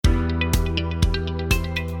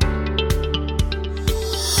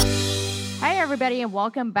everybody, and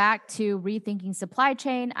welcome back to Rethinking Supply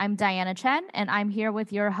Chain. I'm Diana Chen, and I'm here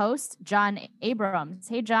with your host, John Abrams.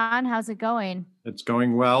 Hey, John, how's it going? It's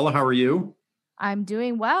going well. How are you? I'm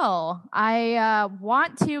doing well. I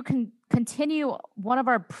want to continue one of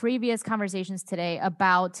our previous conversations today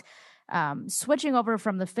about switching over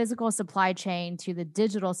from the physical supply chain to the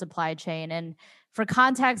digital supply chain. And for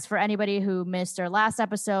context, for anybody who missed our last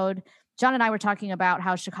episode, John and I were talking about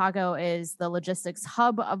how Chicago is the logistics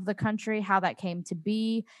hub of the country, how that came to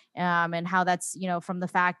be, and how that's, from the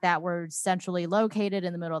fact that we're centrally located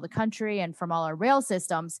in the middle of the country and from all our rail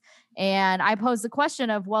systems. And I posed the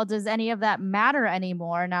question of, well, does any of that matter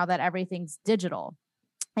anymore now that everything's digital?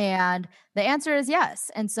 And the answer is yes.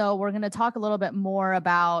 And so we're going to talk a little bit more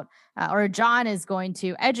about, or John is going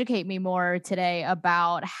to educate me more today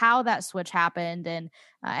about how that switch happened and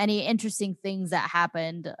any interesting things that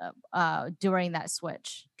happened during that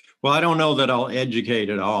switch. Well, I don't know that I'll educate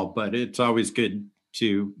at all, but it's always good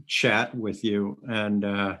to chat with you. And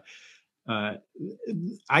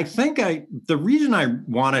I think the reason I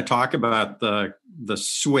want to talk about the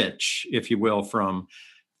switch, if you will, from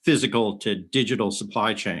physical to digital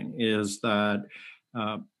supply chain is that,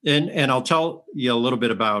 and I'll tell you a little bit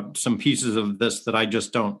about some pieces of this that I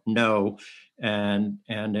just don't know and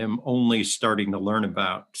am only starting to learn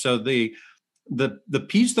about. So the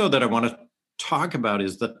piece though that I want to talk about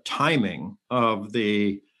is the timing of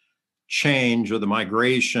the change or the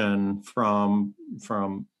migration from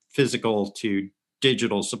physical to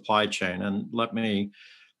digital supply chain. And let me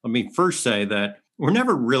first say that we're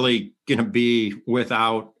never really going to be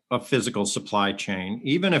without a physical supply chain,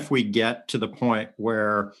 even if we get to the point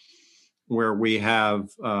where we have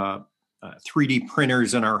 3D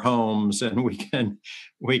printers in our homes and we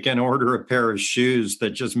can order a pair of shoes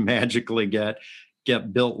that just magically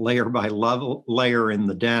get built layer by layer in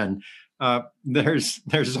the den.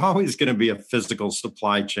 There's always going to be a physical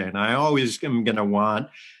supply chain. I always am going to want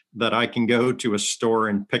that I can go to a store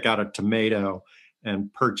and pick out a tomato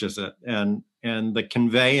and purchase it. And the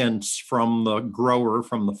conveyance from the grower,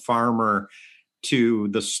 from the farmer to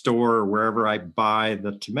the store, wherever I buy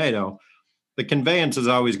the tomato, the conveyance is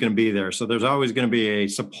always going to be there. So there's always going to be a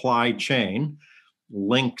supply chain,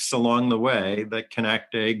 links along the way that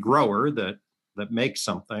connect a grower that makes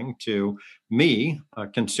something to me, a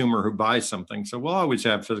consumer who buys something. So we'll always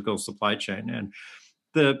have physical supply chain. And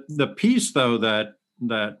the piece, though,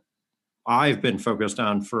 that I've been focused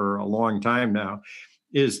on for a long time now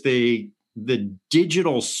is the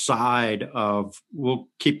digital side of, we'll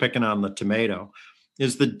keep picking on the tomato,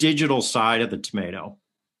 is the digital side of the tomato.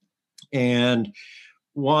 And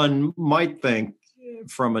one might think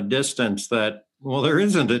from a distance that, well, there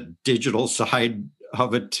isn't a digital side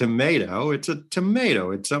of a tomato. It's a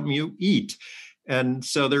tomato. It's something you eat. And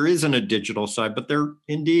so there isn't a digital side, but there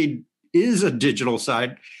indeed is a digital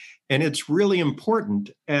side. And it's really important.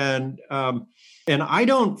 And I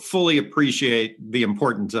don't fully appreciate the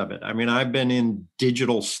importance of it. I mean, I've been in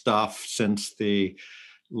digital stuff since the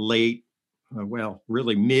late,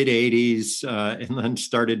 really mid 80s, and then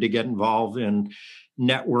started to get involved in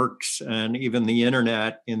networks and even the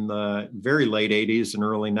internet in the very late 80s and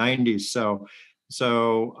early 90s.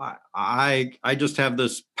 So I just have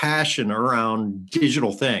this passion around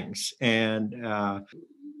digital things. And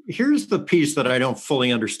here's the piece that I don't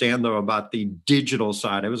fully understand, though, about the digital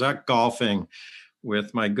side. I was out golfing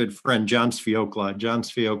with my good friend, John Sviokla. John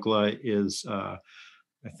Sviokla is,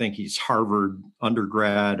 I think he's Harvard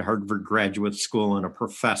undergrad, Harvard Graduate School, and a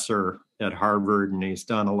professor at Harvard. And he's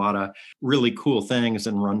done a lot of really cool things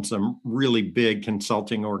and run some really big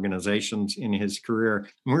consulting organizations in his career.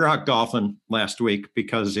 We were out golfing last week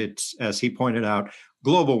because it's, as he pointed out,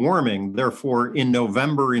 global warming. Therefore, in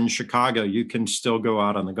November in Chicago, you can still go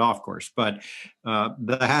out on the golf course. But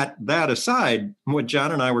that aside, what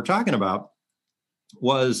John and I were talking about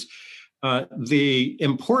was the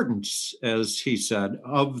importance, as he said,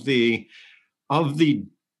 of the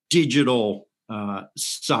digital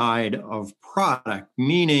side of product,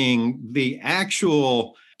 meaning the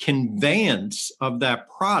actual conveyance of that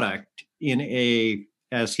product in a,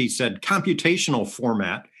 as he said, computational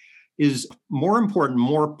format is more important,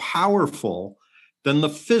 more powerful than the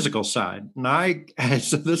physical side. And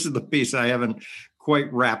so this is the piece I haven't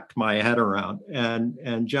quite wrapped my head around.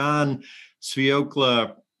 And John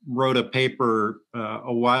Sviokla wrote a paper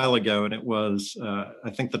a while ago, and it was, I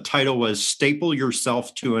think the title was Staple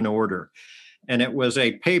Yourself to an Order. And it was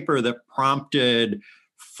a paper that prompted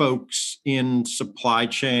folks in supply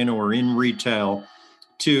chain or in retail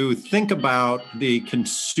to think about the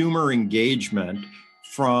consumer engagement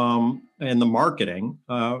and the marketing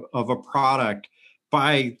of a product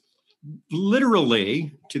by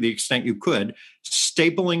literally, to the extent you could,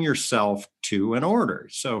 stapling yourself to an order.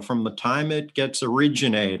 So from the time it gets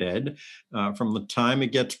originated, from the time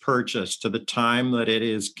it gets purchased to the time that it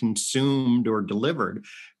is consumed or delivered,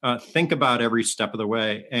 think about every step of the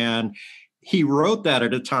way. And he wrote that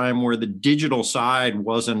at a time where the digital side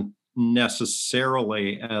wasn't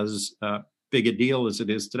necessarily as big a deal as it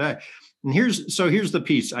is today. And here's the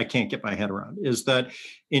piece I can't get my head around, is that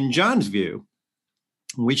in John's view,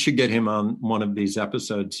 we should get him on one of these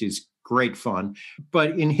episodes. He's great fun.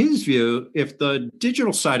 But in his view, if the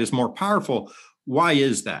digital side is more powerful, why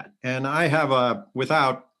is that? And I have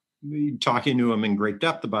without talking to him in great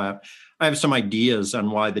depth about it, I have some ideas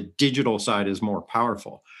on why the digital side is more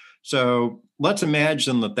powerful. So let's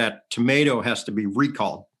imagine that tomato has to be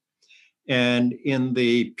recalled. And in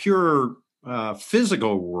the pure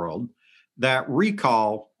physical world, that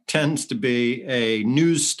recall tends to be a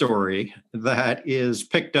news story that is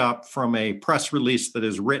picked up from a press release that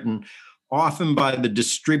is written often by the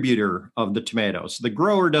distributor of the tomatoes. The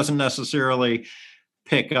grower doesn't necessarily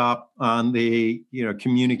pick up on the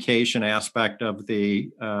communication aspect of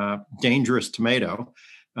the dangerous tomato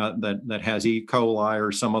that has E. coli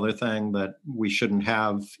or some other thing that we shouldn't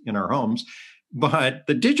have in our homes. But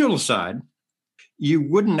the digital side, you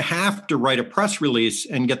wouldn't have to write a press release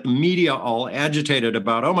and get the media all agitated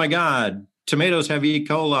about, oh my God, tomatoes have E.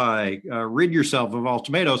 coli, rid yourself of all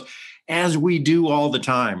tomatoes, as we do all the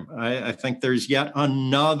time. I think there's yet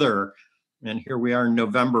another, and here we are in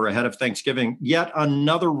November ahead of Thanksgiving, yet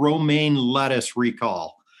another romaine lettuce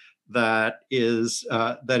recall that is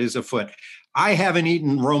afoot. I haven't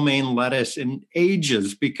eaten romaine lettuce in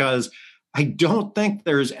ages because I don't think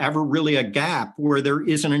there's ever really a gap where there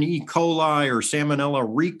isn't an E. coli or salmonella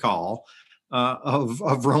recall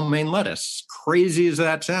of romaine lettuce, crazy as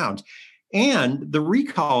that sounds. And the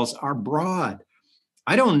recalls are broad.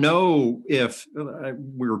 I don't know if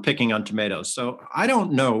we were picking on tomatoes, so I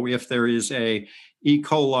don't know if there is a E.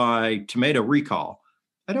 coli tomato recall.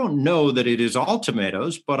 I don't know that it is all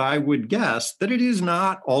tomatoes, but I would guess that it is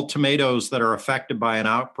not all tomatoes that are affected by an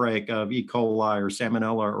outbreak of E. coli or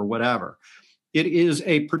salmonella or whatever. It is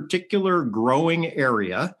a particular growing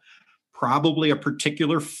area, probably a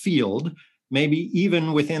particular field, maybe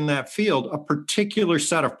even within that field, a particular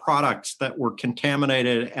set of products that were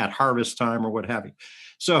contaminated at harvest time or what have you.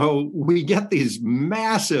 So we get these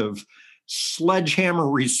massive sledgehammer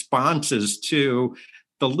responses to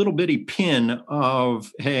the little bitty pin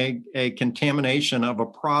of a contamination of a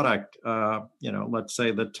product. Let's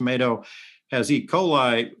say the tomato has E.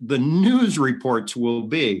 coli. The news reports will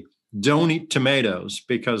be, don't eat tomatoes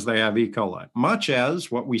because they have E. coli, much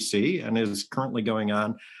as what we see and is currently going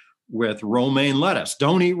on with romaine lettuce.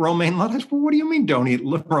 Don't eat romaine lettuce. Well, what do you mean don't eat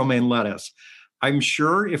romaine lettuce? I'm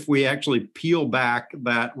sure if we actually peel back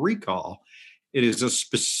that recall, it is a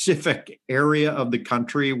specific area of the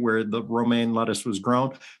country where the romaine lettuce was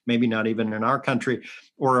grown, maybe not even in our country,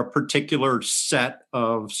 or a particular set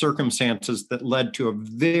of circumstances that led to a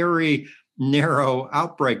very narrow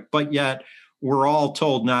outbreak. But yet we're all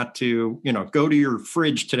told not to, go to your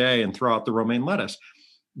fridge today and throw out the romaine lettuce.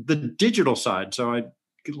 The digital side,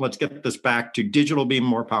 let's get this back to digital being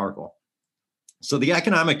more powerful. So the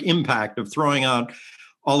economic impact of throwing out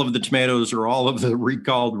all of the tomatoes or all of the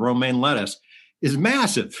recalled romaine lettuce is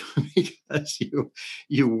massive because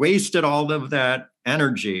you wasted all of that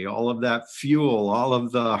energy, all of that fuel, all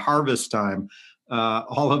of the harvest time,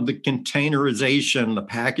 all of the containerization, the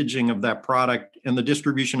packaging of that product, and the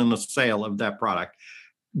distribution and the sale of that product,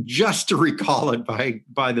 just to recall it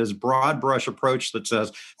by this broad brush approach that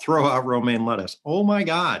says, throw out romaine lettuce. Oh my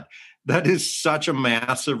God, that is such a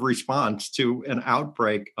massive response to an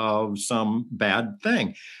outbreak of some bad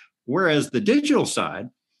thing. Whereas the digital side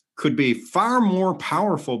could be far more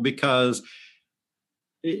powerful because,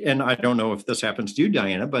 and I don't know if this happens to you,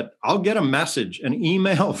 Diana, but I'll get a message, an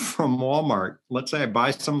email from Walmart. Let's say I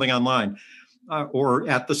buy something online or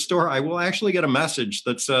at the store. I will actually get a message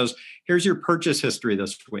that says, here's your purchase history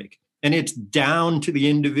this week. And it's down to the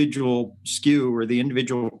individual SKU or the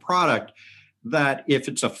individual product, that if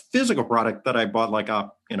it's a physical product that I bought, like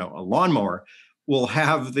a lawnmower, will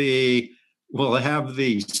have the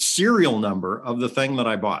serial number of the thing that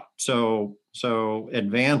I bought. So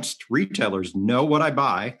advanced retailers know what I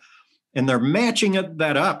buy, and they're matching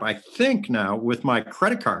that up, I think now, with my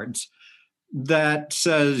credit cards that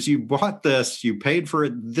says you bought this, you paid for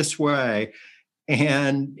it this way,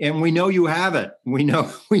 and we know you have it. We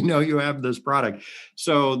know you have this product.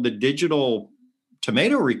 So the digital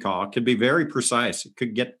tomato recall could be very precise. It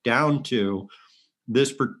could get down to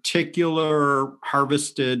this particular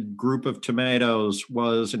harvested group of tomatoes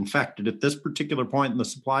was infected at this particular point in the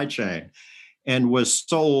supply chain and was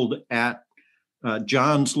sold at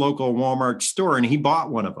John's local Walmart store, and he bought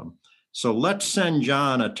one of them. So let's send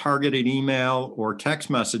John a targeted email or text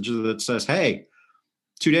message that says, hey,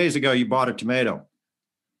 2 days ago, you bought a tomato.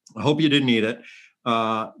 I hope you didn't eat it,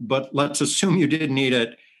 but let's assume you didn't eat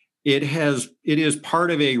it. It is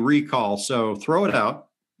part of a recall, so throw it out.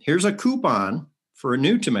 Here's a coupon for a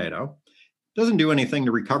new tomato. Doesn't do anything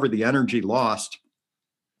to recover the energy lost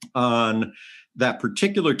on that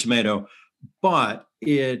particular tomato, but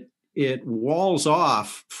it walls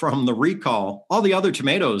off from the recall all the other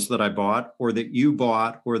tomatoes that I bought or that you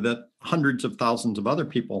bought or that hundreds of thousands of other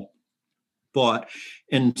people bought.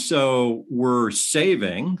 And so we're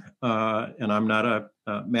saving, and I'm not a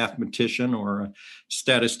mathematician or a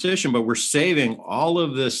statistician, but we're saving all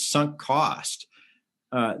of this sunk cost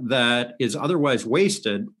that is otherwise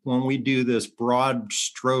wasted when we do this broad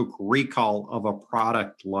stroke recall of a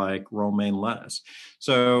product like romaine lettuce.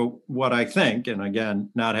 So what I think, and again,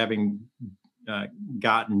 not having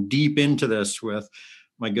gotten deep into this with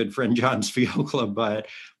my good friend John Sfiokla, but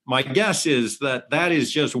my guess is that that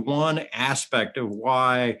is just one aspect of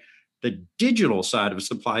why the digital side of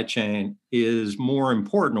supply chain is more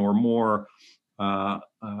important or more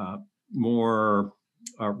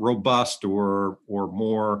robust or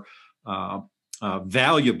more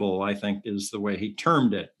valuable, I think is the way he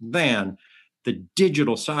termed it, than the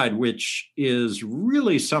digital side, which is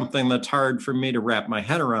really something that's hard for me to wrap my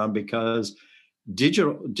head around because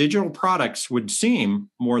digital products would seem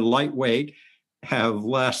more lightweight, have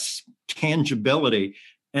less tangibility,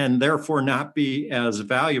 and therefore not be as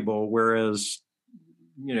valuable. Whereas,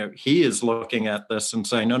 he is looking at this and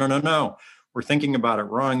saying, no, we're thinking about it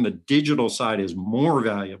wrong. The digital side is more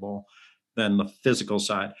valuable than the physical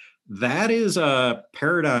side. That is a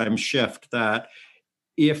paradigm shift that,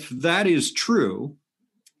 if that is true,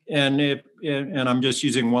 and I'm just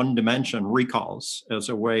using one dimension, recalls, as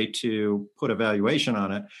a way to put a valuation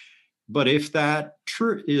on it. But if that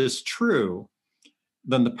is true,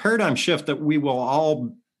 then the paradigm shift that we will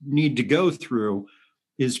all need to go through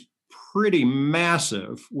is pretty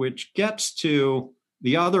massive, which gets to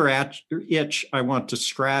the other itch I want to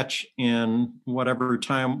scratch in whatever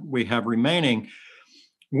time we have remaining,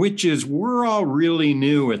 which is we're all really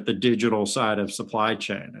new at the digital side of supply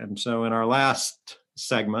chain. And so in our last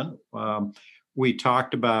segment, we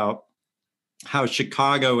talked about how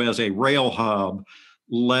Chicago as a rail hub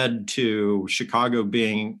led to Chicago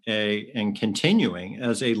being and continuing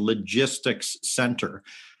as a logistics center.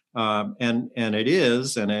 And it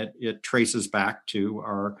is, and it traces back to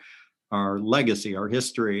our legacy, our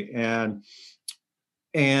history. And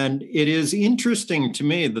it is interesting to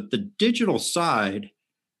me that the digital side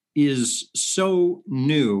is so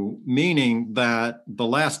new, meaning that the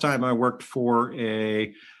last time I worked for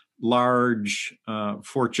a large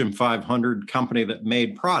Fortune 500 company that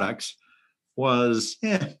made products was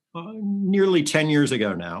nearly 10 years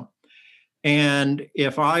ago now. And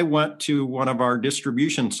if I went to one of our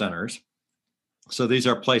distribution centers, so these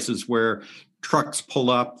are places where trucks pull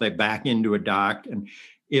up, they back into a dock. And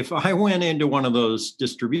if I went into one of those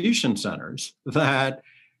distribution centers, that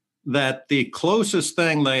the closest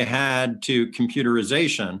thing they had to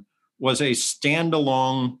computerization was a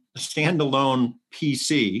standalone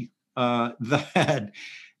PC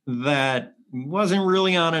that wasn't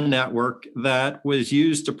really on a network, that was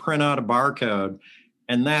used to print out a barcode,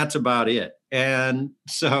 and that's about it. And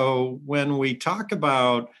so when we talk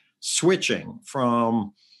about switching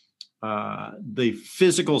from the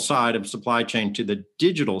physical side of supply chain to the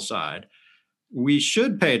digital side, we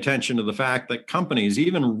should pay attention to the fact that companies,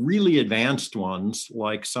 even really advanced ones,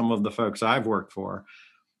 like some of the folks I've worked for,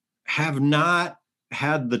 have not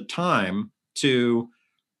had the time to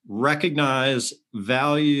recognize,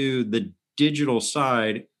 value the digital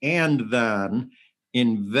side, and then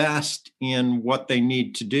invest in what they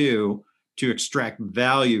need to do to extract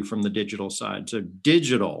value from the digital side. So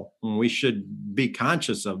digital, and we should be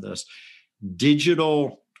conscious of this,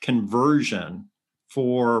 digital conversion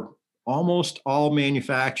for almost all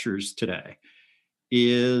manufacturers today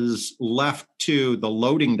is left to the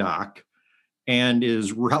loading dock and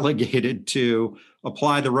is relegated to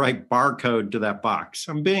apply the right barcode to that box.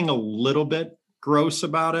 I'm being a little bit gross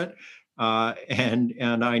about it.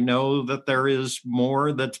 And I know that there is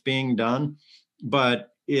more that's being done, but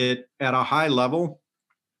at a high level,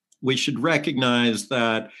 we should recognize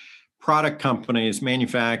that product companies,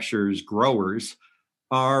 manufacturers, growers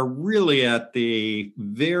are really at the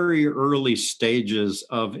very early stages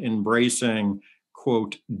of embracing,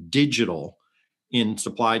 quote, digital in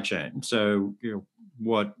supply chain. So,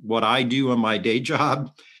 what I do in my day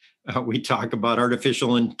job. We talk about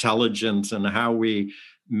artificial intelligence and how we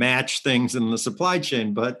match things in the supply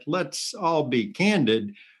chain, but let's all be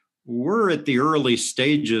candid. We're at the early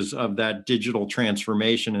stages of that digital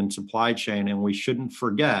transformation in supply chain, and we shouldn't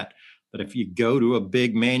forget that if you go to a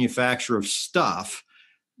big manufacturer of stuff,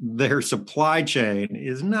 their supply chain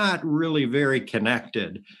is not really very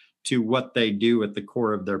connected to what they do at the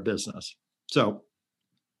core of their business. So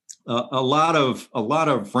a lot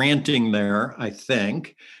of ranting there, I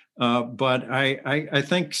think, but I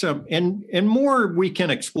think some and more we can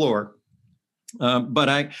explore. But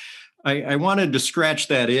I wanted to scratch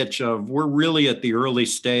that itch of we're really at the early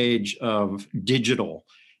stage of digital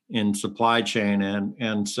in supply chain,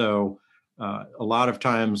 and so a lot of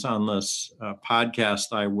times on this podcast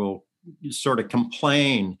I will sort of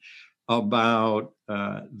complain about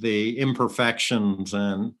the imperfections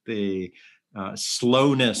and the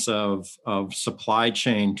slowness of supply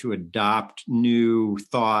chain to adopt new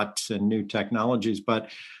thoughts and new technologies. But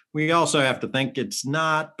we also have to think it's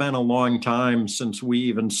not been a long time since we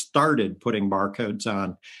even started putting barcodes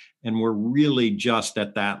on. And we're really just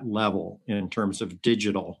at that level in terms of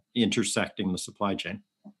digital intersecting the supply chain.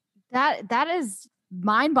 That is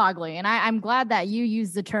mind-boggling. And I'm glad that you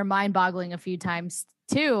used the term mind-boggling a few times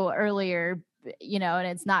too earlier, and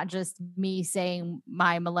it's not just me saying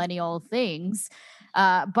my millennial things,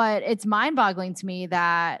 but it's mind-boggling to me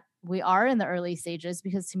that we are in the early stages,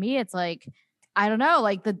 because to me, it's like, I don't know,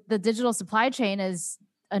 like the digital supply chain is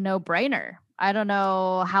a no-brainer. I don't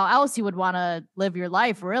know how else you would want to live your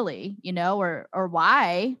life, really, or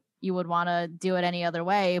why you would want to do it any other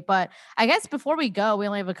way. But I guess before we go, we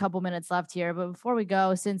only have a couple minutes left here, but before we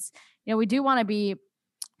go, since, we do want to be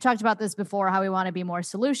talked about this before, how we want to be more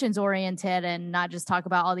solutions oriented and not just talk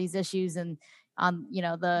about all these issues and on,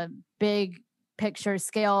 the big picture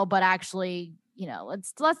scale, but actually,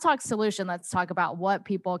 let's talk solution. Let's talk about what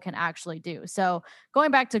people can actually do. So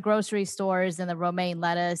going back to grocery stores and the romaine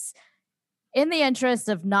lettuce, in the interest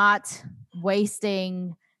of not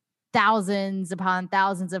wasting thousands upon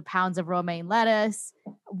thousands of pounds of romaine lettuce,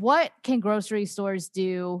 what can grocery stores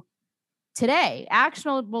do today,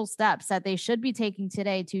 actionable steps that they should be taking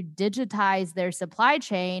today to digitize their supply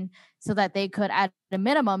chain so that they could, at a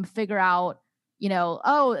minimum, figure out,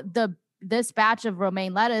 this batch of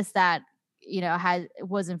romaine lettuce that,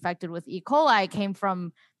 was infected with E. coli came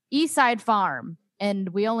from Eastside Farm, and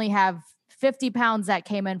we only have 50 pounds that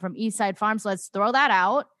came in from Eastside Farm. So let's throw that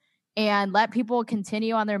out and let people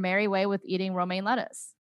continue on their merry way with eating romaine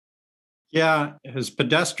lettuce. Yeah, as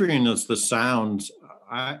pedestrian as this sounds,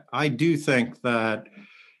 I do think that,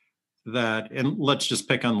 and let's just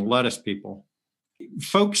pick on the lettuce people,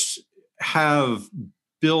 folks have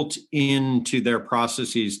built into their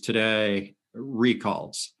processes today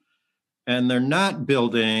recalls, and they're not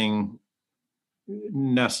building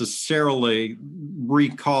necessarily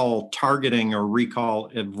recall targeting or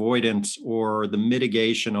recall avoidance or the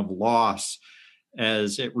mitigation of loss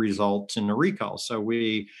as it results in a recall. So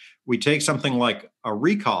we take something like a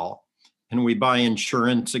recall and we buy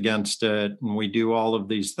insurance against it, and we do all of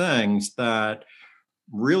these things that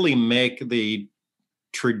really make the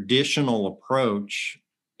traditional approach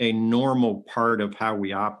a normal part of how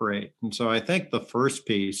we operate. And so I think the first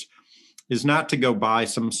piece is not to go buy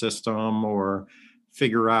some system or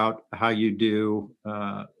figure out how you do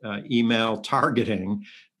email targeting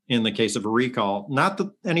in the case of a recall. Not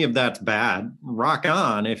that any of that's bad, rock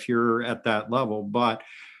on if you're at that level, but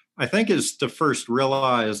I think is to first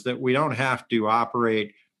realize that we don't have to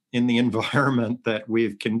operate in the environment that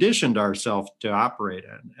we've conditioned ourselves to operate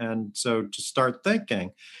in. And so to start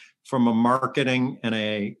thinking from a marketing and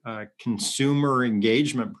a consumer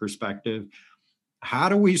engagement perspective, how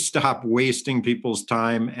do we stop wasting people's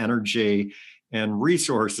time, energy, and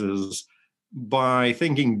resources by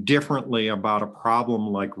thinking differently about a problem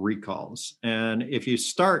like recalls? And if you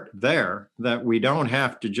start there, that we don't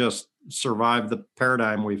have to just survive the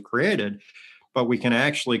paradigm we've created, but we can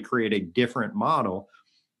actually create a different model,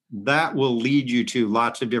 that will lead you to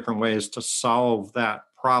lots of different ways to solve that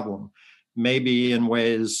problem, maybe in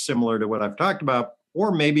ways similar to what I've talked about,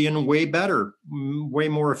 or maybe in way better, way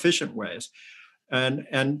more efficient ways.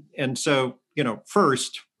 And so,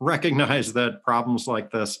 first, recognize that problems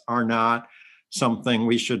like this are not something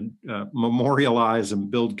we should memorialize and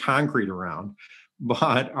build concrete around,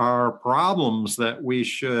 but are problems that we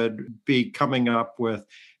should be coming up with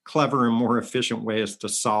clever and more efficient ways to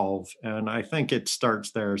solve. And I think it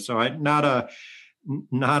starts there. So not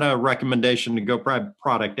a recommendation to go buy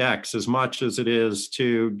product X as much as it is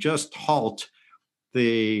to just halt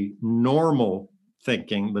the normal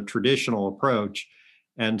thinking, the traditional approach,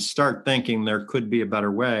 and start thinking there could be a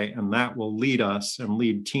better way. And that will lead us and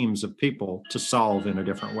lead teams of people to solve in a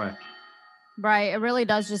different way. Right. It really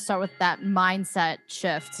does just start with that mindset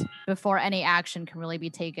shift before any action can really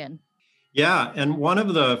be taken. Yeah. And one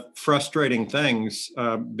of the frustrating things,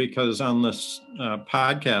 because on this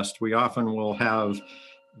podcast, we often will have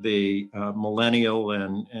the millennial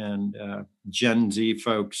and Gen Z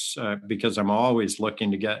folks, because I'm always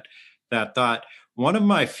looking to get that thought. One of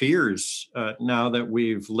my fears, now that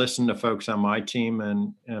we've listened to folks on my team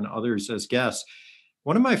and others as guests,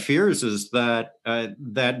 one of my fears is that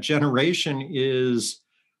that generation is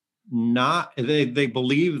not, they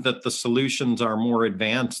believe that the solutions are more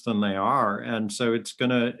advanced than they are. And so it's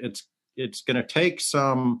gonna take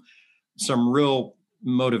some real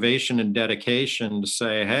motivation and dedication to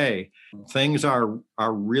say, hey, things are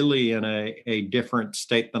really in a different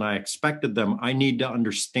state than I expected them. I need to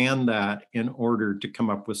understand that in order to come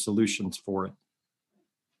up with solutions for it.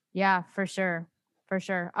 Yeah, for sure. For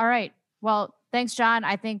sure. All right. Well, thanks, John.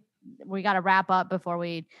 I think we got to wrap up before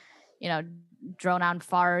we, drone on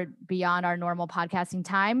far beyond our normal podcasting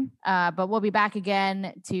time. But we'll be back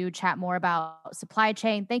again to chat more about supply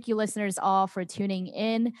chain. Thank you, listeners, all for tuning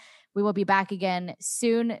in. We will be back again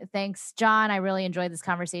soon. Thanks, John. I really enjoyed this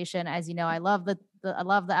conversation. As you know, I love the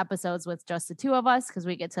episodes with just the two of us because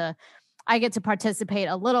I get to participate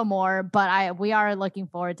a little more, but we are looking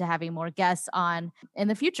forward to having more guests on in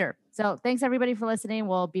the future. So thanks everybody for listening.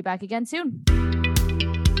 We'll be back again soon.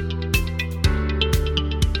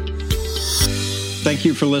 Thank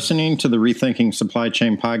you for listening to the Rethinking Supply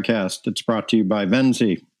Chain podcast. It's brought to you by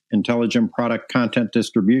Venzee, intelligent product content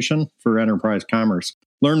distribution for enterprise commerce.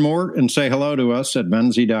 Learn more and say hello to us at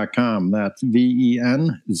Venzee.com. That's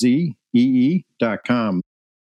VENZEE.com.